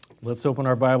Let's open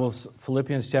our Bibles,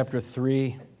 Philippians chapter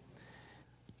 3.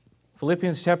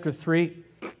 Philippians chapter 3.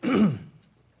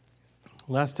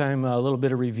 Last time, a little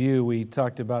bit of review, we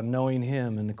talked about knowing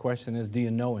Him, and the question is, do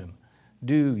you know Him?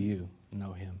 Do you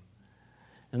know Him?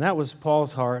 And that was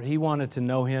Paul's heart. He wanted to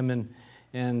know Him,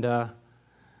 and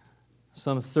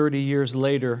some 30 years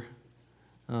later,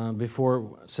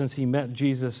 since he met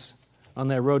Jesus on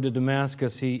that road to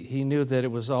Damascus, he knew that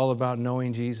it was all about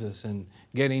knowing Jesus and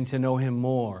getting to know Him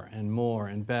more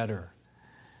and better,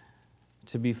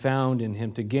 to be found in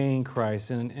Him, to gain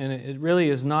Christ. And it really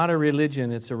is not a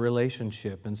religion, it's a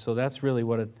relationship. And so that's really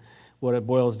what it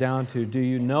boils down to. Do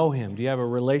you know Him? Do you have a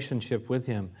relationship with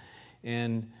Him?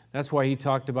 And that's why he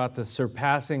talked about the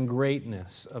surpassing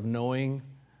greatness of knowing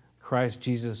Christ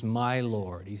Jesus, my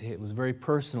Lord. It was very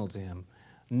personal to him,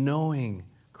 knowing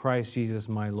Christ Jesus,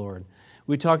 my Lord.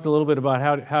 We talked a little bit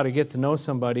about how to get to know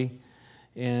somebody,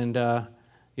 and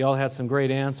y'all had some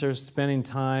great answers, spending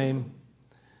time,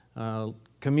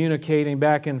 communicating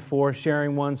back and forth,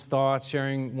 sharing one's thoughts,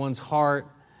 sharing one's heart,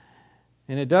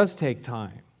 and it does take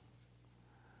time.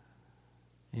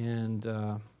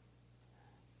 And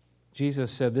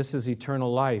Jesus said, this is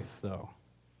eternal life, though,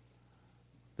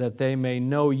 that they may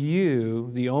know you,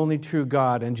 the only true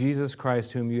God, and Jesus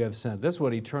Christ whom you have sent. This is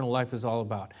what eternal life is all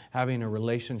about, having a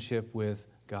relationship with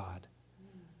God.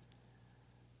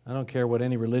 I don't care what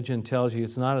any religion tells you.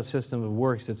 It's not a system of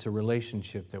works. It's a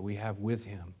relationship that we have with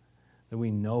Him, that we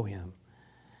know Him.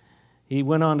 He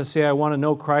went on to say, I want to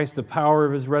know Christ, the power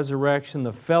of His resurrection,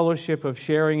 the fellowship of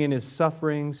sharing in His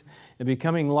sufferings, and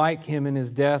becoming like Him in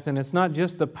His death. And it's not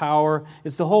just the power,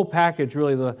 it's the whole package,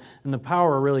 really. And the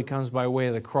power really comes by way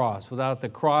of the cross. Without the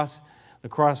cross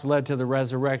led to the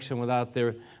resurrection. Without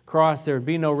the cross, there would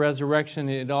be no resurrection.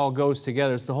 It all goes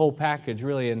together. It's the whole package,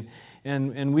 really.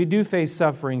 And we do face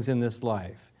sufferings in this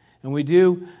life. And we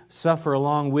do suffer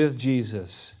along with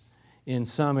Jesus in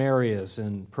some areas,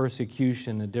 and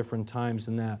persecution at different times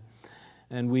in that.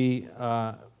 And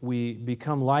we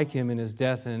become like Him in His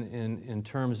death in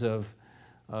terms of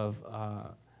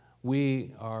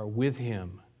we are with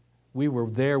Him. We were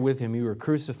there with Him. We were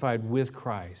crucified with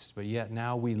Christ, but yet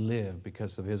now we live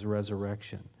because of His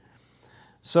resurrection.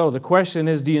 So the question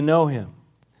is, do you know Him?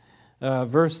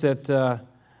 Verse that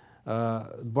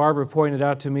Barbara pointed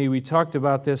out to me, we talked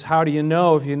about this. How do you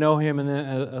know if you know Him? And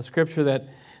a scripture that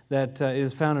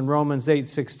is found in Romans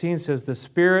 8:16 says, the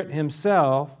Spirit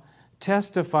Himself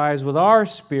testifies with our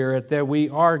spirit that we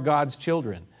are God's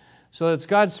children. So it's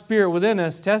God's Spirit within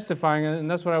us testifying, and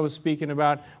that's what I was speaking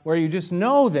about, where you just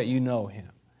know that you know Him.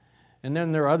 And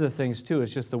then there are other things too.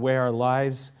 It's just the way our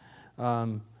lives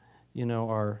are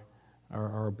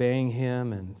obeying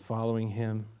Him and following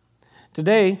Him.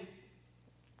 Today,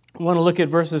 I want to look at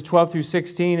verses 12 through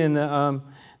 16, and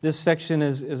this section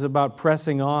is about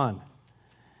pressing on.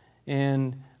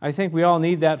 And I think we all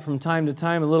need that from time to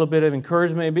time, a little bit of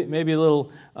encouragement, maybe a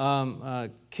little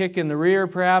kick in the rear,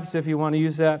 perhaps, if you want to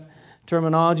use that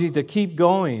terminology, to keep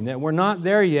going, that we're not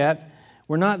there yet.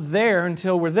 We're not there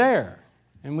until we're there.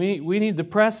 And we need to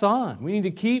press on. We need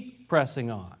to keep pressing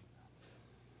on.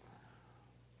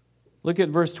 Look at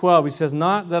verse 12. He says,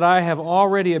 not that I have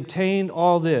already obtained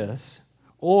all this,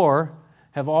 or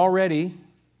have already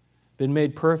been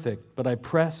made perfect, but I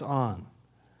press on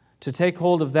to take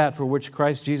hold of that for which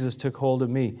Christ Jesus took hold of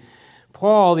me.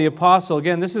 Paul, the apostle,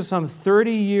 again, this is some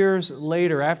 30 years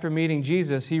later after meeting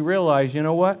Jesus, he realized, you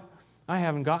know what? I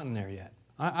haven't gotten there yet.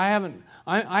 I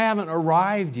haven't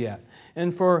arrived yet.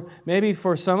 And maybe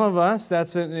for some of us,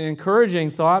 that's an encouraging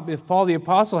thought. If Paul the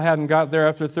apostle hadn't got there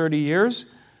after 30 years,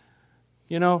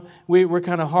 we're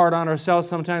kind of hard on ourselves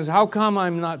sometimes. How come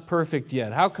I'm not perfect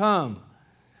yet? How come?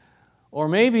 Or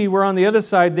maybe we're on the other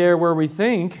side there where we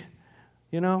think,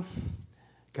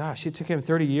 gosh, it took him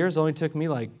 30 years. It only took me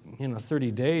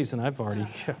 30 days, and I'm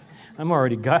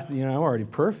already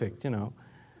perfect, Of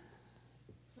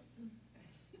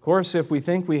course, if we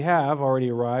think we have already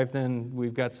arrived, then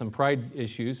we've got some pride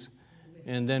issues,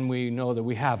 and then we know that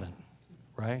we haven't,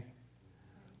 right?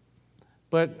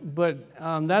 But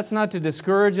that's not to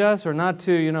discourage us or not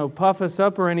to puff us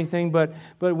up or anything. But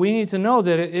we need to know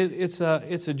that it's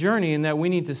a journey, and that we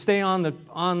need to stay on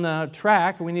the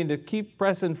track. We need to keep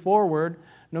pressing forward,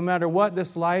 no matter what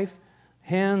this life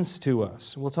hands to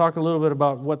us. We'll talk a little bit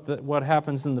about what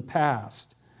happens in the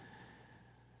past.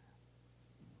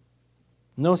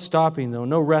 No stopping, though.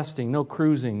 No resting. No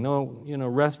cruising. No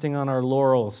resting on our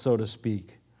laurels, so to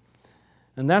speak.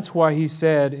 And that's why he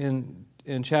said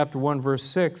in chapter 1, verse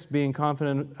 6, being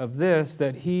confident of this,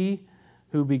 that He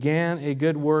who began a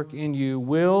good work in you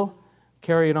will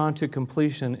carry it on to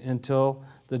completion until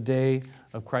the day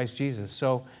of Christ Jesus.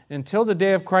 So until the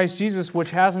day of Christ Jesus,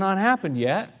 which has not happened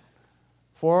yet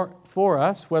for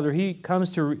us, whether He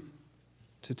comes to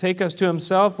take us to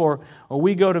Himself or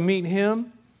we go to meet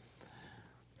Him,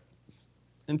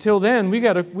 until then, we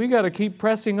got to keep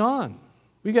pressing on.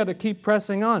 We got to keep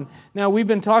pressing on. Now, we've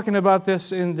been talking about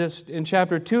this in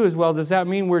chapter 2 as well. Does that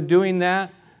mean we're doing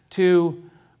that to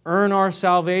earn our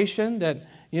salvation? That,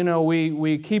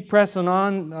 we keep pressing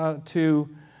on to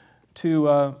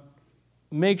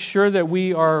make sure that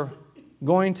we are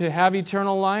going to have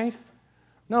eternal life?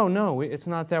 No, it's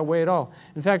not that way at all.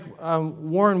 In fact,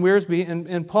 Warren Wiersbe,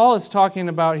 and Paul is talking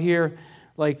about here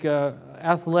like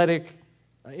athletic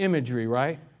imagery,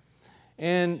 right?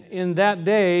 And in that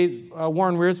day,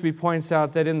 Warren Wiersbe points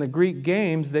out that in the Greek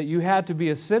games that you had to be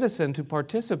a citizen to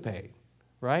participate,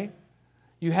 right?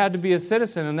 You had to be a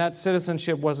citizen, and that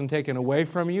citizenship wasn't taken away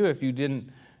from you if you didn't,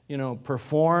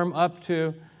 perform up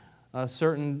to a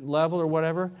certain level or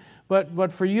whatever.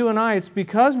 But for you and I, it's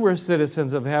because we're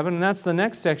citizens of heaven, and that's the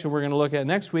next section we're going to look at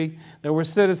next week, that we're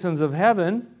citizens of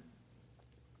heaven.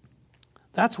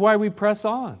 That's why we press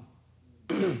on.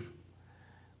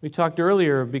 We talked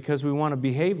earlier because we want to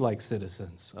behave like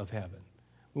citizens of heaven.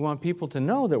 We want people to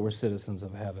know that we're citizens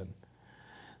of heaven.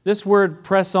 This word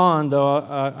press on, though,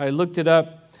 I looked it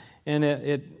up, and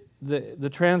the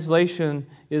translation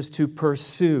is to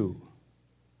pursue.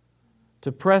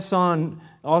 To press on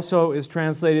also is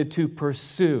translated to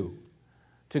pursue,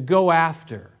 to go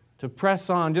after. To press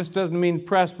on just doesn't mean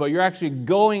press, but you're actually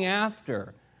going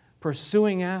after,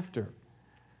 pursuing after.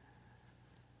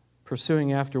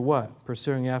 Pursuing after what?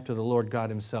 Pursuing after the Lord God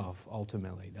Himself,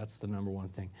 ultimately. That's the number one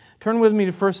thing. Turn with me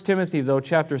to 1 Timothy, though,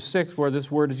 chapter 6, where this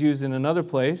word is used in another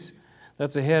place.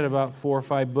 That's ahead about 4 or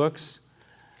 5 books.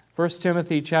 1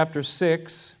 Timothy chapter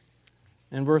 6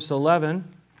 and verse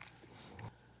 11.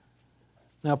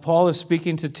 Now, Paul is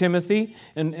speaking to Timothy,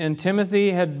 and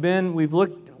Timothy had been,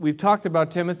 we've talked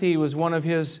about Timothy. He was one of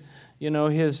his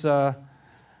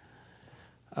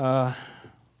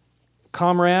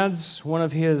comrades, one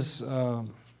of his,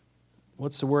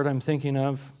 what's the word I'm thinking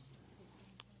of?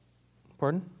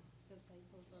 Pardon?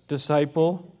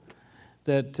 Disciple.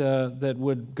 That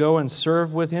would go and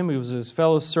serve with him. He was his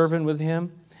fellow servant with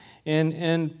him.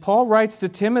 And Paul writes to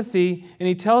Timothy, and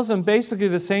he tells him basically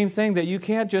the same thing, that you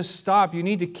can't just stop. You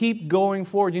need to keep going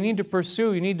forward. You need to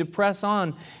pursue. You need to press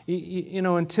on.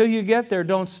 Until you get there,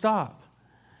 don't stop.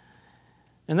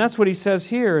 And that's what he says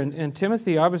here. And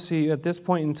Timothy, obviously, at this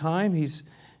point in time, he's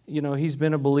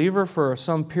been a believer for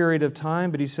some period of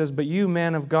time, but he says, "But you,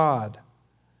 man of God,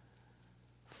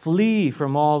 flee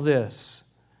from all this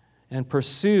and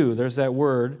pursue." There's that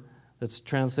word that's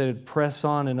translated press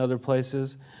on in other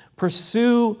places.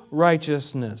 Pursue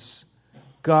righteousness,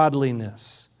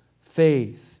 godliness,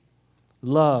 faith,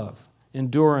 love,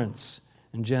 endurance,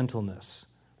 and gentleness.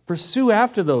 Pursue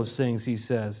after those things, he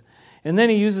says. And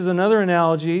then he uses another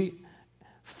analogy,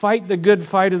 fight the good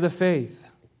fight of the faith.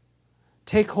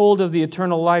 Take hold of the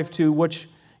eternal life to which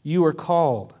you are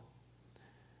called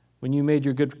when you made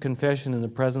your good confession in the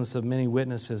presence of many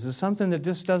witnesses. It's something that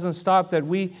just doesn't stop, that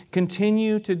we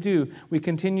continue to do. We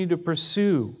continue to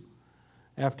pursue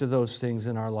after those things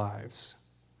in our lives.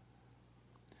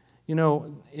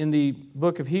 In the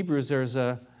book of Hebrews, there's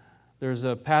a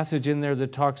passage in there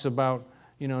that talks about,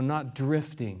 not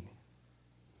drifting.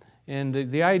 And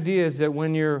the idea is that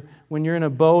when you're in a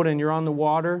boat and you're on the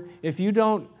water, if you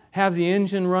don't have the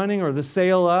engine running or the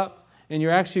sail up and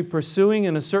you're actually pursuing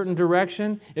in a certain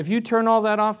direction, if you turn all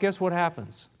that off, guess what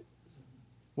happens?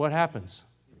 What happens?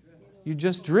 You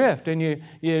just drift, and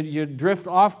you drift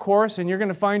off course, and you're going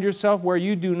to find yourself where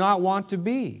you do not want to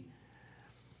be.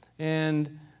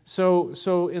 And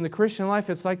so in the Christian life,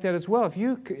 it's like that as well. If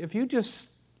you just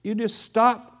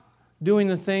stop doing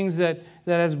the things that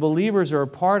as believers are a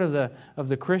part of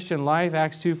the Christian life.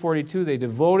 Acts 2:42, they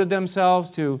devoted themselves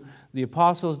to the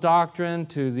apostles' doctrine,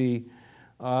 to the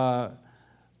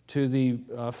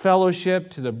fellowship,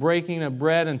 to the breaking of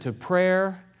bread, and to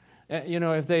prayer.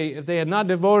 If they had not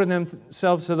devoted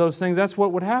themselves to those things, that's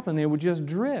what would happen. They would just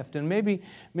drift. And maybe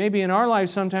in our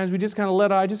lives sometimes we just kind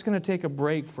of I'm just going to take a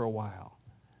break for a while.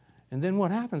 And then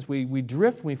what happens? We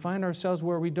drift, we find ourselves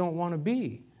where we don't want to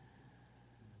be.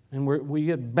 And we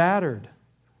get battered.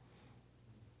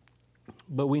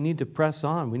 But we need to press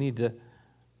on. We need to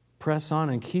press on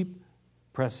and keep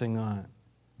pressing on.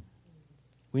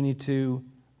 We need to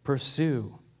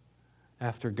pursue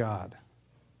after God.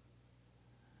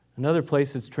 Another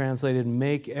place it's translated,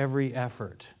 make every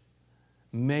effort.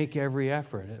 Make every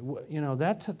effort.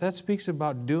 That speaks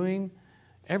about doing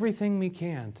everything we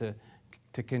can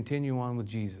to continue on with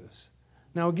Jesus.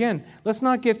 Now again, let's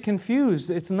not get confused.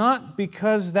 It's not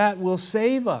because that will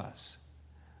save us.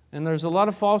 And there's a lot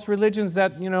of false religions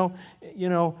that,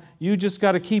 you just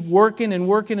got to keep working and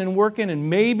working and working and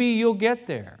maybe you'll get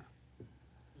there.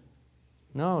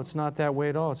 No, it's not that way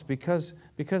at all. It's because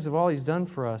of all He's done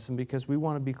for us and because we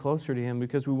want to be closer to Him,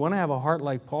 because we want to have a heart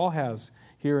like Paul has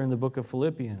here in the book of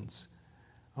Philippians.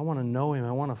 I want to know Him.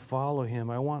 I want to follow Him.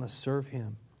 I want to serve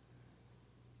Him.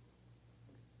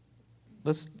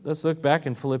 Let's look back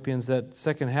in Philippians, that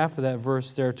second half of that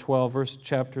verse there,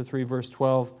 chapter 3, verse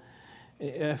 12.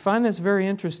 I find this very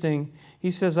interesting. He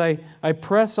says, I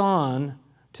press on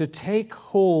to take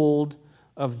hold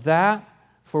of that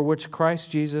for which Christ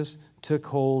Jesus took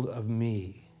hold of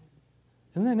me.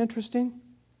 Isn't that interesting?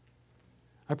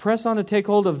 I press on to take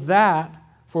hold of that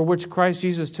for which Christ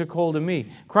Jesus took hold of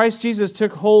me. Christ Jesus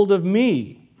took hold of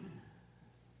me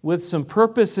with some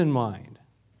purpose in mind.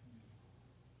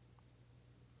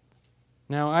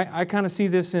 Now, I kind of see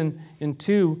this in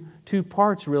two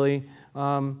parts, really.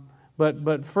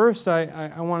 But first,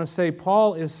 I want to say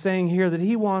Paul is saying here that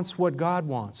he wants what God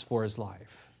wants for his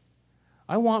life.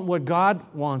 I want what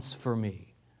God wants for me.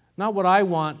 Not what I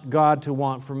want God to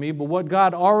want for me, but what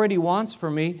God already wants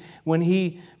for me when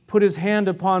He put His hand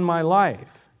upon my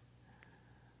life.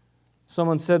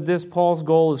 Someone said this, Paul's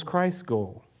goal is Christ's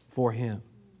goal for him.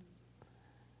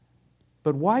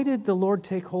 But why did the Lord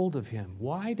take hold of him?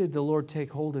 Why did the Lord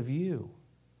take hold of you?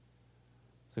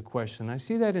 It's a question. I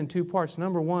see that in two parts.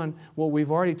 Number one, what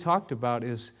we've already talked about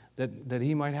is that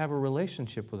He might have a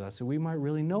relationship with us, and we might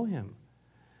really know Him.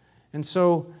 And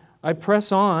so I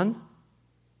press on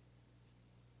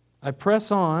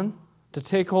to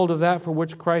take hold of that for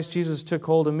which Christ Jesus took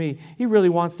hold of me. He really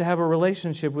wants to have a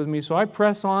relationship with me, so I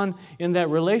press on in that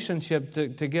relationship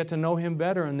to get to know Him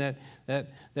better, and that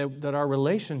our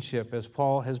relationship, as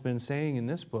Paul has been saying in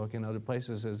this book and other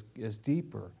places, is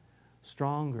deeper,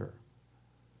 stronger.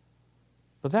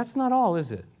 But that's not all,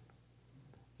 is it?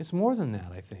 It's more than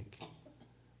that, I think.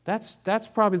 That's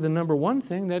probably the number one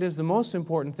thing. That is the most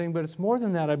important thing, but it's more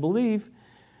than that, I believe,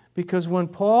 because when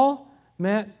Paul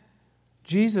met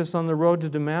Jesus on the road to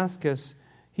Damascus,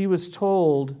 he was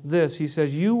told this. He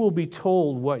says, you will be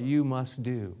told what you must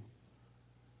do.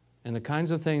 And the kinds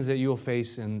of things that you'll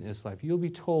face in this life. You'll be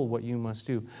told what you must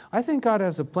do. I think God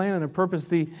has a plan and a purpose.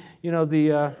 The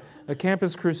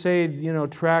Campus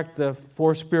Crusade, tracked the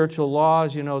 4 spiritual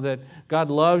laws, that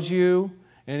God loves you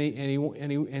and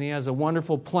he has a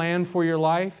wonderful plan for your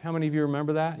life. How many of you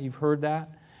remember that? You've heard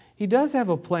that? He does have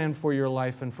a plan for your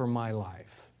life and for my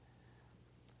life.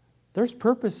 There's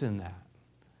purpose in that.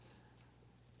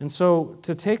 And so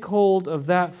to take hold of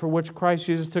that for which Christ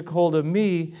Jesus took hold of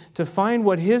me, to find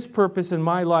what His purpose in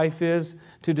my life is,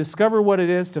 to discover what it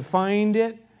is, to find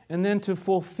it, and then to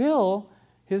fulfill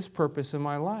His purpose in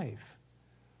my life.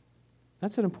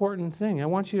 That's an important thing. I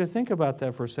want you to think about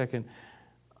that for a second.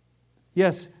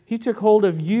 Yes, He took hold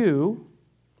of you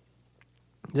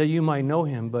that you might know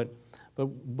Him,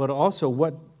 but also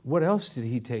what else did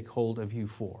He take hold of you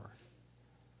for?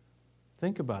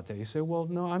 Think about that. You say, well,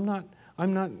 no, I'm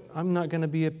not going to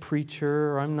be a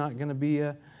preacher, or I'm not going to be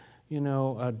a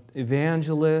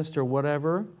evangelist or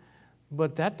whatever.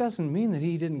 But that doesn't mean that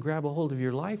He didn't grab a hold of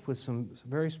your life with some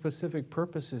very specific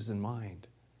purposes in mind.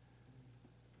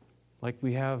 Like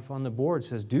we have on the board,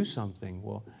 says, do something.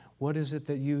 Well, what is it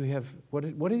that you have, what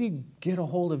did He get a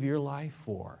hold of your life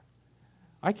for?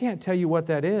 I can't tell you what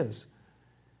that is.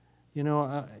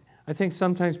 I think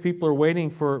sometimes people are waiting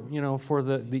for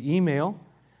the email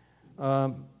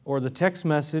or the text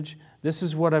message. This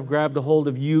is what I've grabbed a hold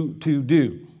of you to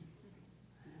do.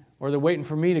 Or they're waiting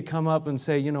for me to come up and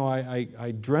say,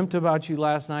 I dreamt about you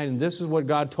last night and this is what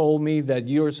God told me that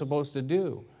you're supposed to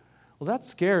do. Well, that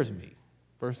scares me,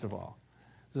 first of all.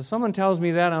 So if someone tells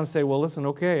me that, I'll say, well, listen,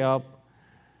 okay, I'll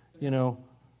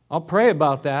pray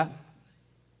about that.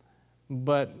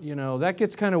 But, that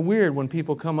gets kind of weird when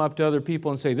people come up to other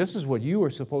people and say, this is what you were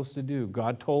supposed to do.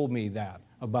 God told me that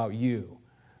about you.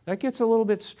 That gets a little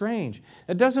bit strange.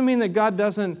 It doesn't mean that God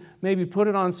doesn't maybe put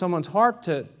it on someone's heart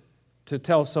to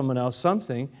tell someone else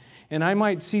something. And I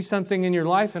might see something in your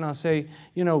life and I'll say,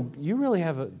 you really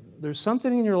there's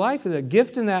something in your life, a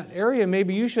gift in that area.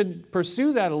 Maybe you should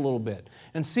pursue that a little bit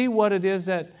and see what it is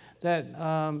that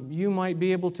you might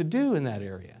be able to do in that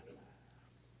area.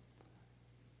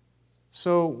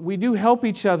 So we do help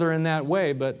each other in that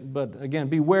way, but again,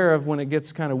 beware of when it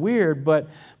gets kind of weird. But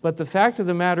the fact of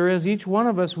the matter is, each one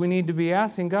of us, we need to be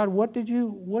asking God, what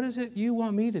is it you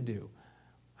want me to do?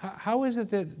 How is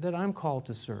it that I'm called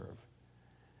to serve?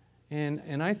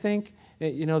 And I think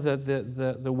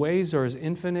that the ways are as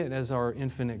infinite as our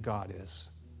infinite God is.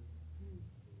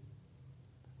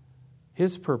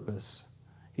 His purpose.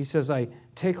 He says, I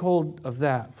take hold of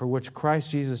that for which Christ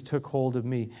Jesus took hold of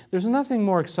me. There's nothing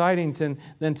more exciting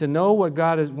than to know what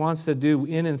God wants to do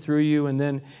in and through you and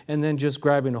then just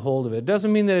grabbing a hold of it. It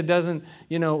doesn't mean that it doesn't,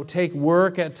 take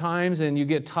work at times and you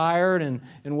get tired and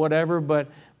whatever,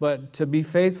 but to be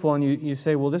faithful and you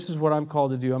say, well, this is what I'm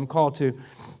called to do. I'm called to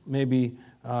maybe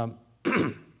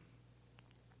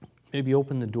maybe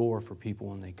open the door for people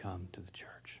when they come to the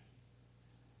church.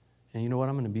 And you know what?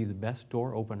 I'm going to be the best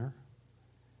door opener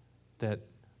that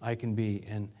I can be.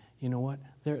 And you know what?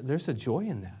 There's a joy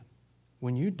in that.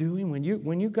 When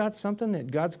you got something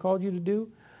that God's called you to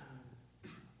do,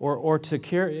 or to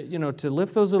care, to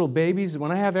lift those little babies.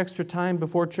 When I have extra time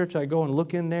before church, I go and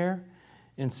look in there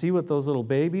and see what those little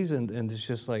babies, and it's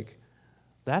just like,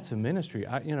 that's a ministry.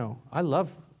 I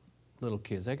love little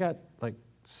kids. I got like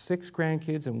 6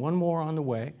 grandkids and 1 more on the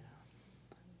way.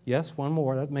 Yes, 1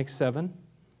 more. That makes 7.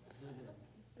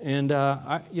 And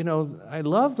I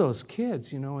love those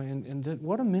kids, and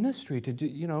what a ministry to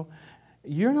do.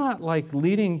 You're not like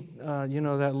leading,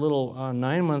 that little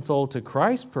 9-month-old to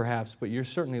Christ, perhaps, but you're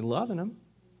certainly loving him,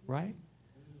 right?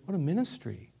 What a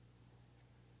ministry!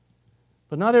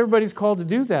 But not everybody's called to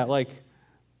do that. Like,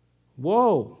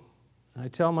 whoa! I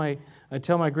tell my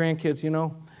grandkids,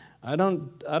 I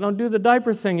don't do the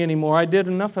diaper thing anymore. I did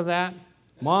enough of that.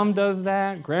 Mom does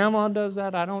that. Grandma does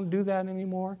that. I don't do that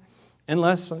anymore.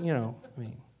 Unless,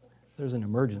 there's an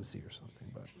emergency or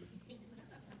something. But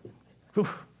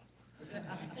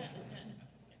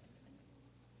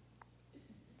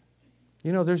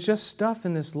there's just stuff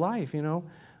in this life,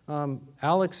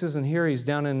 Alex isn't here. He's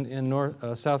down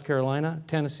in South Carolina,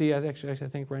 Tennessee, I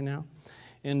think right now.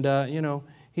 And,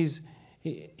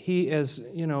 he is,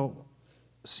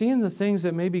 seeing the things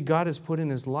that maybe God has put in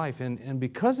his life. And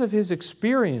because of his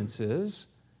experiences,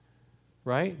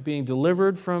 right, being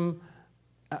delivered from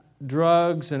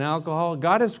drugs and alcohol,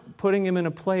 God is putting him in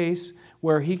a place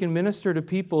where he can minister to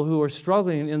people who are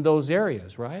struggling in those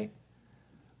areas, right?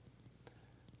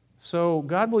 So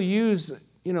God will use,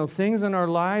 things in our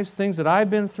lives, things that I've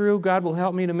been through. God will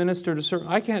help me to minister to certain.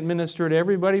 I can't minister to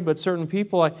everybody, but certain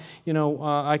people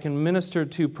I can minister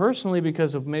to personally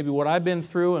because of maybe what I've been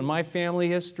through and my family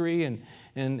history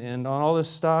and all this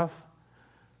stuff.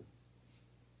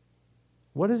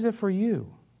 What is it for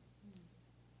you?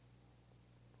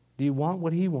 Do you want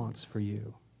what he wants for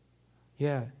you?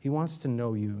 Yeah, he wants to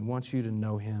know you and wants you to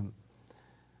know him.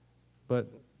 But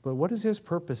what is his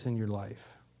purpose in your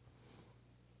life?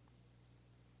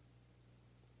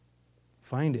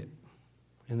 Find it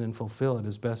and then fulfill it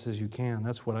as best as you can.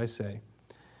 That's what I say.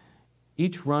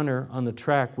 Each runner on the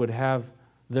track would have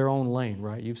their own lane,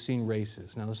 right? You've seen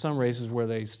races. Now, there's some races where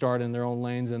they start in their own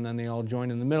lanes and then they all join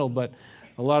in the middle, but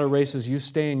a lot of races, you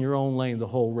stay in your own lane the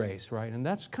whole race, right? And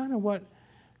that's kind of what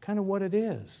it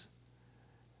is.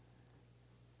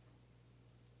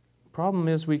 Problem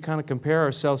is we kind of compare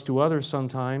ourselves to others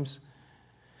sometimes.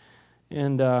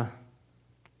 And,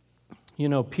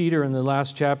 Peter in the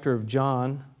last chapter of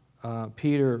John,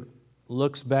 Peter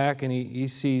looks back and he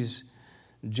sees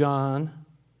John,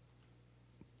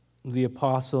 the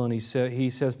apostle, and he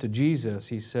says to Jesus,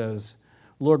 he says,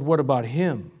 Lord, what about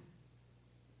him?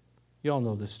 You all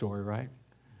know this story, right?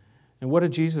 And what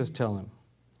did Jesus tell him?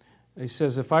 He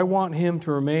says, if I want him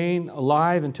to remain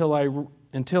alive until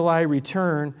I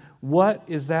return, what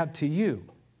is that to you?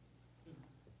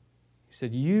 He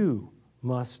said, you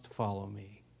must follow me.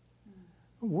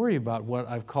 Don't worry about what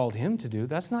I've called him to do.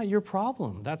 That's not your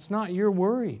problem. That's not your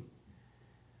worry.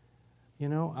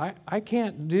 I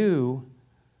can't do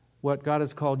what God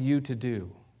has called you to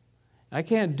do. I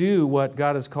can't do what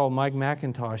God has called Mike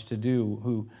McIntosh to do,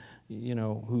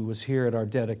 who was here at our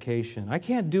dedication. I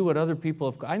can't do what other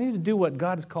people have. I need to do what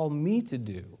God has called me to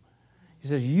do. He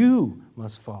says, you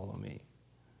must follow me.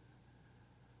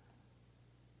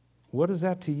 What is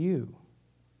that to you?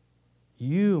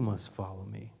 You must follow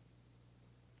me.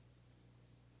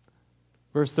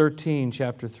 Verse 13,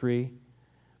 chapter 3.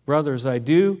 Brothers, I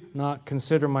do not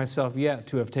consider myself yet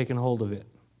to have taken hold of it.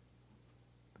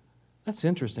 That's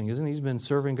interesting, isn't it? He's been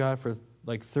serving God for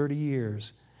like 30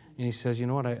 years. And he says, you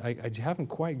know what, I haven't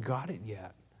quite got it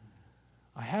yet.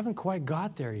 I haven't quite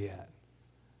got there yet.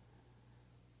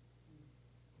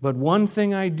 But one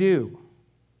thing I do,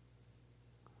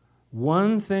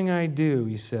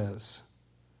 he says,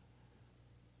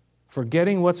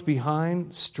 forgetting what's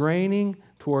behind, straining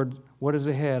toward what is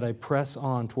ahead, I press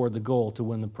on toward the goal to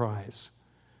win the prize,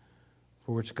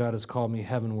 for which God has called me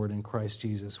heavenward in Christ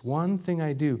Jesus. One thing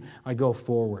I do, I go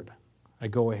forward. I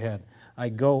go ahead. I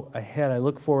go ahead. I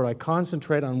look forward. I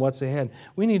concentrate on what's ahead.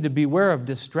 We need to beware of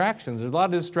distractions. There's a lot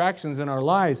of distractions in our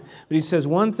lives. But he says,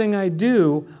 one thing I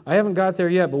do, I haven't got there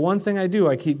yet, but one thing I do,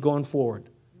 I keep going forward.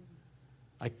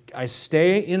 I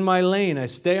stay in my lane. I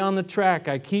stay on the track.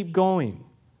 I keep going.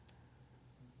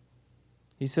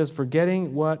 He says,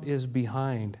 forgetting what is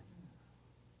behind.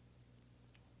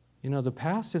 You know, the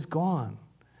past is gone.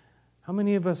 How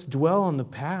many of us dwell on the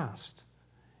past?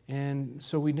 And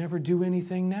so we never do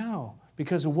anything now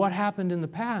because of what happened in the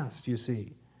past, you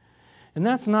see. And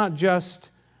that's not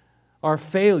just our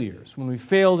failures. When we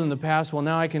failed in the past, well,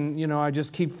 now I can,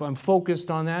 I'm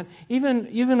focused on that.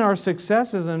 Even our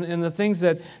successes and the things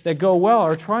that go well,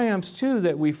 our triumphs too,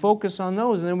 that we focus on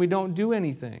those and then we don't do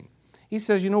anything. He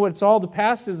says, you know what, it's all the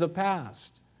past is the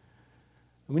past.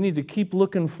 We need to keep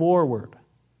looking forward.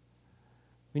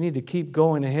 We need to keep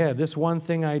going ahead. This one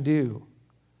thing I do.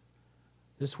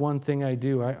 This one thing I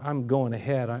do, I'm going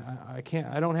ahead.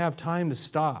 I don't have time to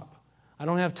stop. I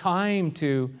don't have time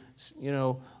to,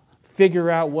 figure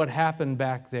out what happened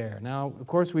back there. Now, of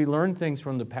course, we learn things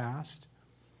from the past.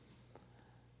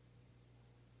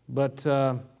 But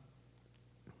I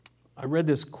read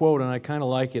this quote, and I kind of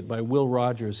like it, by Will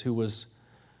Rogers, who was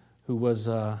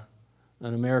an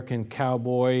American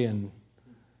cowboy and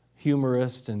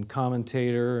humorist and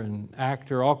commentator and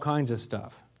actor, all kinds of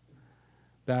stuff,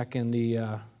 back in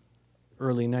the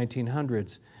early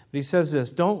 1900s. But he says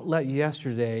this, don't let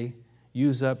yesterday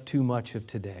use up too much of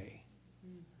today.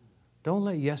 Don't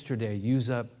let yesterday use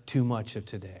up too much of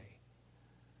today.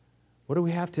 What do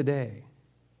we have today?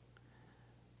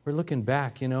 We're looking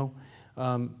back, in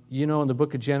the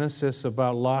book of Genesis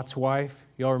about Lot's wife.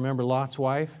 Y'all remember Lot's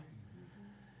wife?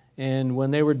 And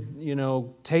when they were,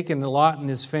 taken, Lot and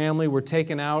his family were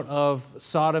taken out of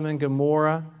Sodom and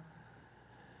Gomorrah,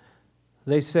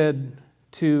 they said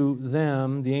to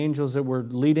them, the angels that were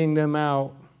leading them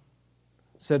out,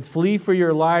 said, flee for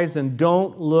your lives and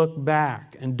don't look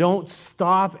back and don't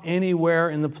stop anywhere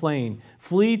in the plain.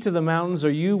 Flee to the mountains or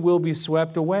you will be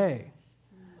swept away.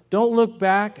 Don't look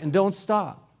back and don't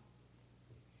stop.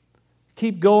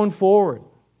 Keep going forward.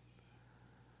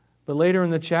 But later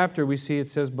in the chapter we see it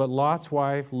says, but Lot's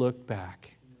wife looked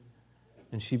back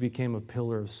and she became a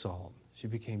pillar of salt. She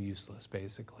became useless,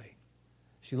 basically.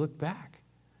 She looked back.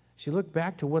 She looked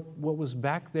back to what was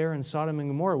back there in Sodom and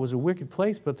Gomorrah. It was a wicked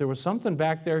place, but there was something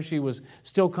back there she was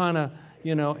still kind of,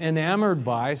 enamored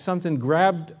by. Something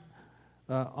grabbed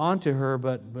onto her,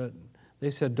 but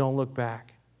they said, don't look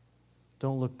back.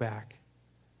 Don't look back.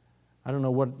 I don't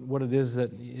know what it is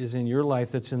that is in your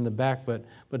life that's in the back, but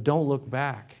don't look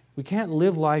back. We can't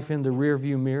live life in the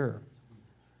rearview mirror.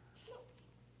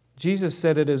 Jesus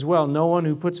said it as well. No one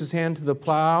who puts his hand to the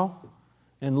plow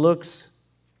and looks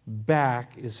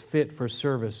back is fit for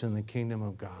service in the kingdom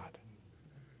of God.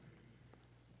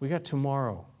 We got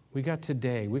tomorrow. We got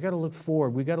today. We got to look forward.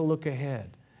 We got to look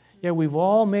ahead. Yeah, we've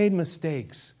all made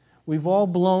mistakes. We've all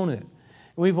blown it.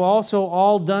 We've also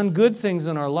all done good things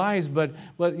in our lives, but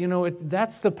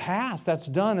that's the past. That's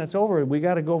done. That's over. We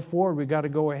got to go forward. We got to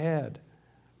go ahead.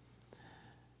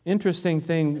 Interesting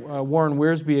thing, Warren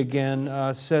Wiersbe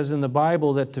again says in the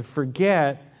Bible that to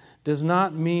forget does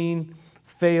not mean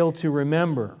fail to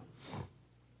remember.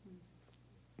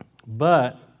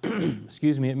 But,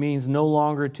 it means no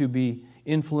longer to be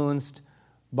influenced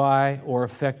by or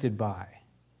affected by.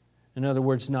 In other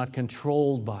words, not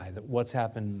controlled by what's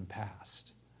happened in the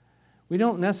past. We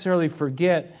don't necessarily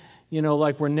forget,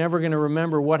 like we're never going to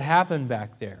remember what happened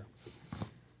back there.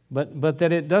 But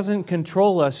that it doesn't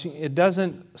control us, it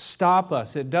doesn't stop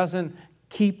us, it doesn't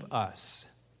keep us.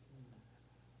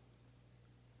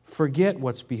 Forget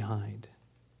what's behind.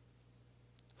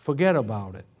 Forget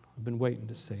about it. I've been waiting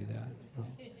to say that.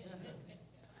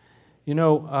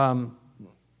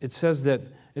 It says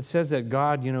that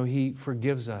God, He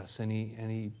forgives us and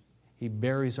He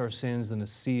buries our sins in a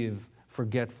sea of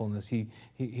forgetfulness.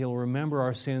 He'll remember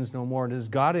our sins no more. And is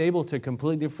God able to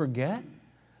completely forget?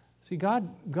 See, God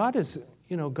is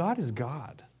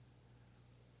God.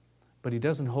 But He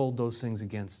doesn't hold those things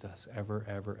against us ever,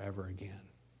 ever, ever again.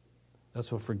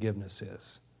 That's what forgiveness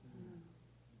is.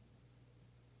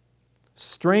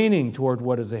 Straining toward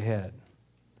what is ahead.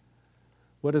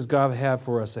 What does God have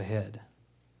for us ahead?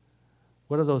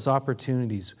 What are those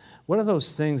opportunities? What are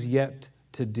those things yet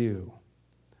to do?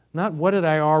 Not what did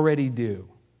I already do?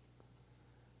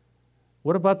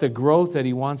 What about the growth that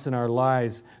He wants in our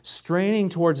lives? Straining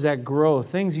towards that growth,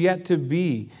 things yet to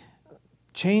be,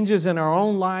 changes in our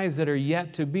own lives that are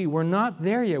yet to be. We're not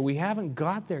there yet. We haven't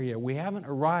got there yet. We haven't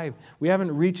arrived. We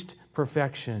haven't reached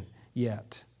perfection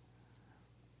yet.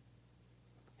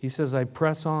 He says, I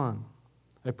press on.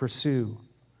 I pursue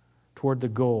toward the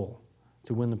goal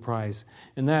to win the prize.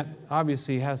 And that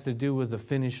obviously has to do with the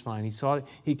finish line.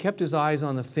 He kept his eyes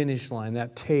on the finish line,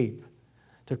 that tape,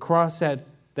 to cross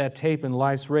that tape in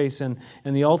life's race. And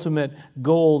the ultimate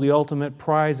goal, the ultimate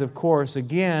prize, of course,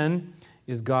 again,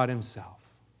 is God Himself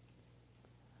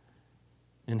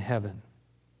in heaven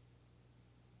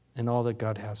and all that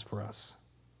God has for us.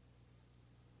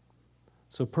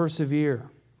 So persevere.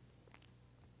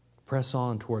 Press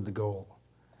on toward the goal.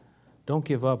 Don't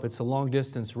give up. It's a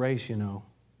long-distance race, you know.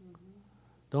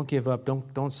 Don't give up.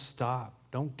 Don't stop.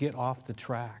 Don't get off the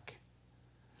track.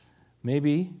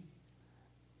 Maybe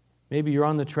you're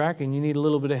on the track and you need a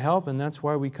little bit of help, and that's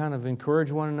why we kind of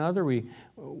encourage one another.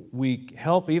 We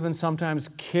help even sometimes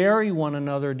carry one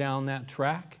another down that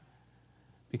track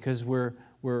because we're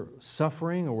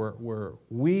suffering, or we're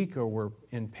weak, or we're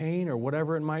in pain, or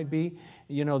whatever it might be.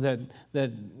 You know, that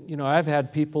I've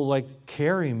had people like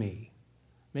carry me.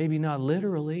 Maybe not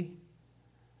literally,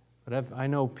 but I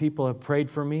know people have prayed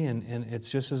for me, and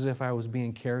it's just as if I was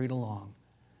being carried along.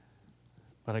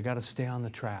 But I got to stay on the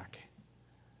track.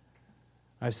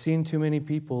 I've seen too many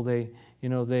people, they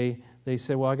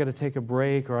say, well, I got to take a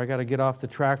break, or I got to get off the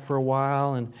track for a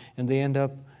while, and they end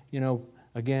up,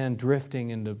 again,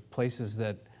 drifting into places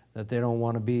that they don't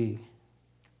want to be.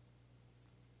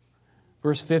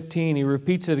 Verse 15, he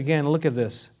repeats it again. Look at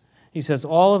this. He says,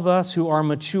 all of us who are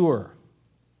mature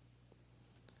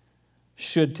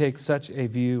should take such a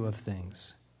view of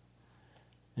things.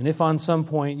 And if on some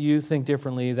point you think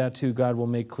differently, that too God will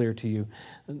make clear to you.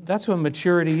 That's what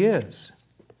maturity is.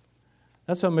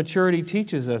 That's what maturity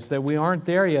teaches us, that we aren't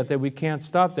there yet, that we can't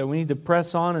stop, that we need to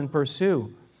press on and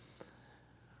pursue.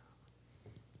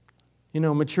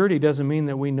 Maturity doesn't mean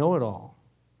that we know it all.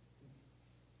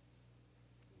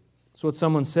 It's what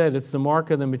someone said, it's the mark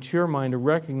of the mature mind to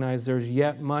recognize there's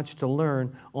yet much to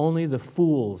learn. Only the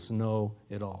fools know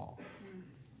it all,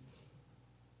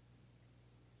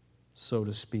 so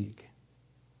to speak.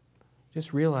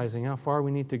 Just realizing how far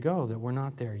we need to go, that we're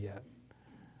not there yet.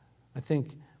 I think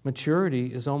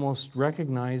maturity is almost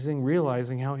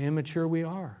realizing how immature we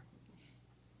are.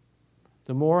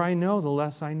 The more I know, the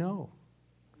less I know.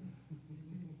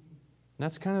 And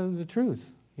that's kind of the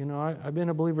truth. I've been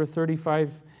a believer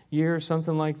 35 years,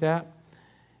 something like that,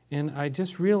 and I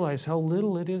just realize how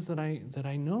little it is that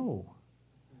I know.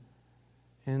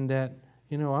 And that,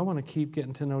 I want to keep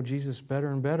getting to know Jesus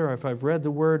better and better. If I've read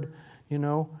the Word,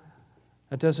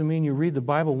 that doesn't mean you read the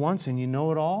Bible once and you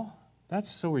know it all.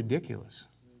 That's so ridiculous.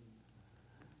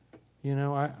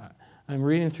 I'm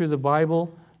reading through the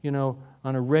Bible,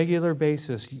 on a regular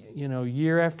basis,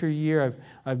 year after year.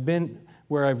 I've been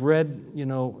where I've read,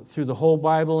 through the whole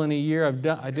Bible in a year.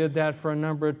 I did that for a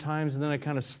number of times, and then I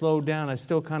kind of slowed down. I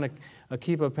still kind of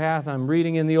keep a path. I'm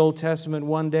reading in the Old Testament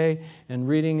one day and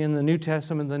reading in the New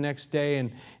Testament the next day,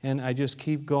 and I just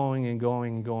keep going and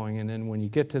going and going. And then when you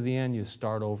get to the end, you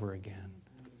start over again.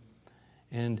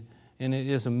 And it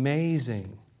is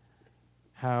amazing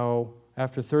how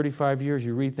after 35 years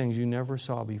you read things you never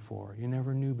saw before, you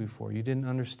never knew before, you didn't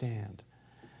understand.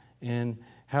 And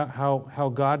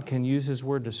how God can use His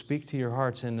Word to speak to your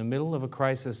hearts in the middle of a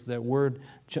crisis. That Word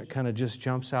kind of just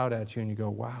jumps out at you and you go,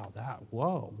 wow,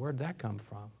 where'd that come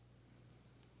from?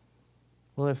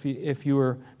 Well, if you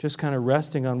were just kind of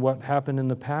resting on what happened in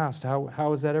the past,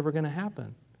 how is that ever going to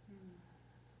happen?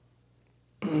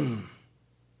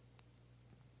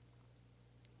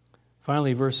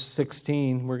 Finally, verse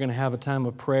 16, we're going to have a time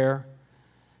of prayer,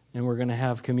 and we're going to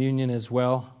have communion as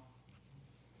well.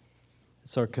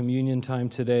 It's our communion time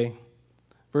today.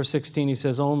 Verse 16, he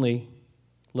says, only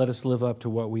let us live up to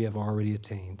what we have already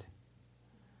attained.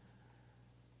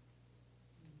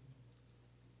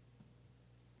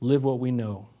 Live what we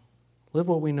know. Live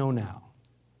what we know now.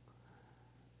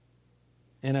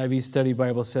 NIV Study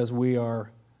Bible says we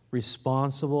are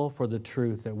responsible for the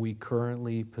truth that we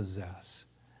currently possess.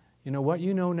 What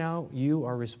you know now, you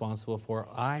are responsible for.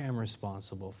 I am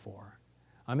responsible for.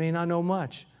 I may not know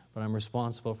much, but I'm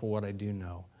responsible for what I do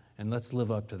know. And let's live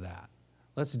up to that.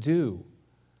 Let's do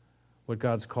what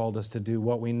God's called us to do,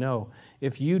 what we know.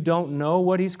 If you don't know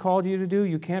what He's called you to do,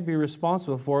 you can't be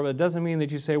responsible for it. But it doesn't mean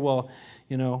that you say, well,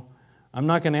 I'm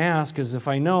not going to ask, because if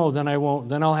I know, then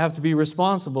I'll have to be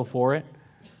responsible for it.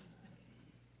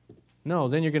 No,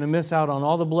 then you're going to miss out on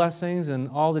all the blessings and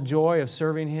all the joy of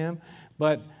serving Him.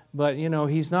 But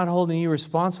He's not holding you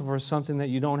responsible for something that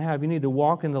you don't have. You need to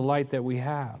walk in the light that we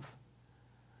have.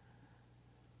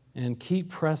 And keep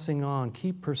pressing on,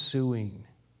 keep pursuing,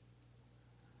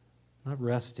 not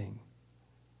resting.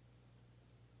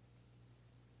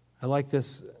 I like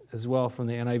this as well from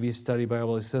the NIV Study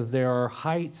Bible. It says, there are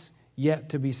heights yet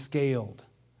to be scaled.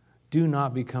 do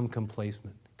not become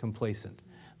complacent.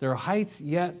 There are heights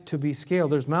yet to be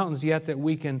scaled. There's mountains yet that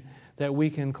we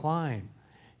can climb.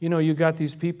 You know, you got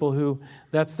these people who,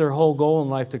 that's their whole goal in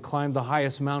life, to climb the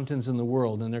highest mountains in the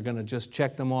world, and they're going to just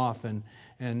check them off and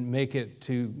make it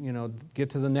to, you know,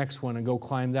 get to the next one and go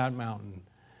climb that mountain.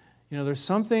 You know, there's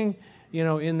something, you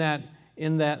know, in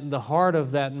the heart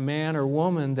of that man or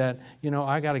woman that, you know,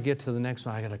 I got to get to the next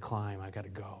one. I got to climb. I got to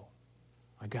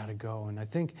go. And I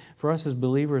think for us as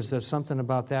believers, there's something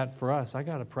about that for us. I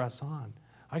got to press on.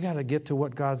 I got to get to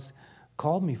what God's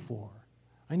called me for.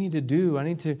 I need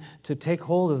to take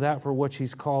hold of that for what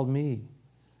He's called me.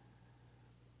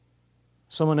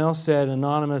 Someone else said,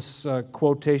 anonymous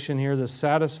quotation here, the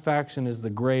satisfaction is the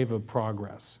grave of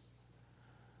progress.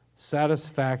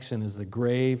 Satisfaction is the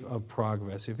grave of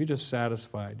progress. If you're just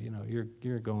satisfied, you know,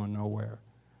 you're going nowhere.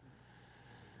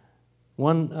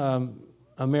 One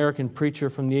American preacher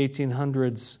from the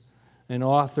 1800s, an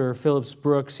author, Phillips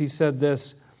Brooks, he said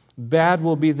this, bad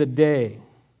will be the day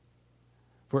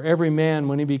for every man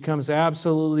when he becomes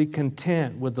absolutely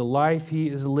content with the life he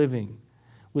is living,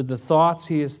 with the thoughts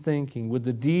he is thinking, with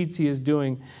the deeds he is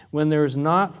doing, when there is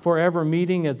not forever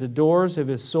meeting at the doors of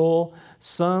his soul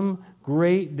some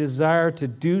great desire to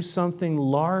do something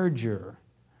larger,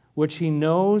 which he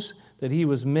knows that he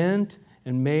was meant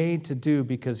and made to do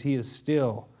because he is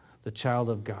still the child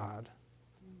of God.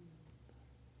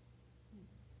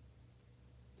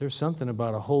 There's something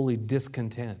about a holy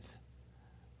discontent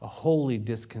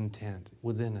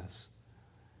within us.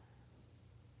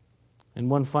 And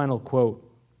one final quote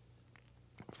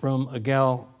from a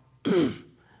gal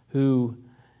who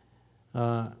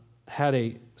had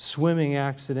a swimming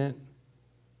accident,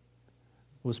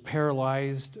 was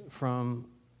paralyzed from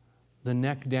the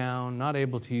neck down, not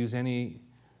able to use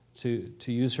to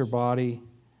use her body.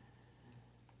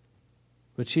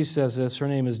 But she says this, her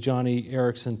name is Johnny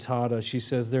Erickson Tada. She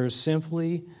says, there is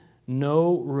simply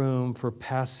no room for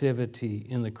passivity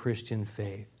in the Christian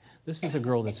faith. This is a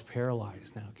girl that's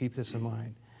paralyzed now. Keep this in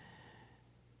mind.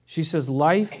 She says,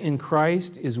 life in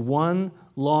Christ is one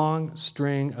long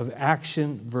string of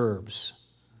action verbs.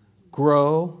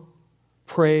 Grow,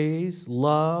 praise,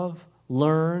 love,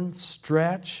 learn,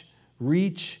 stretch,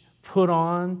 reach, put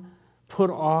on,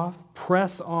 put off,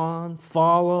 press on,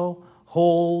 follow,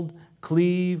 hold,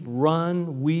 cleave,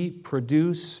 run, weep,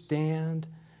 produce, stand,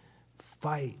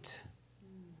 fight.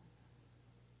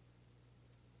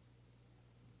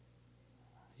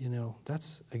 You know,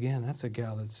 that's a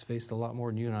gal that's faced a lot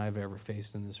more than you and I have ever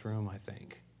faced in this room, I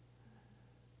think.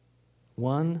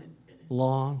 One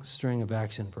long string of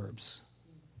action verbs.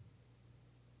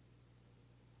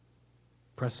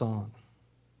 Press on.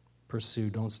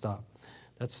 Pursue. Don't stop.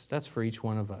 That's for each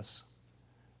one of us.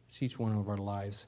 It's each one of our lives.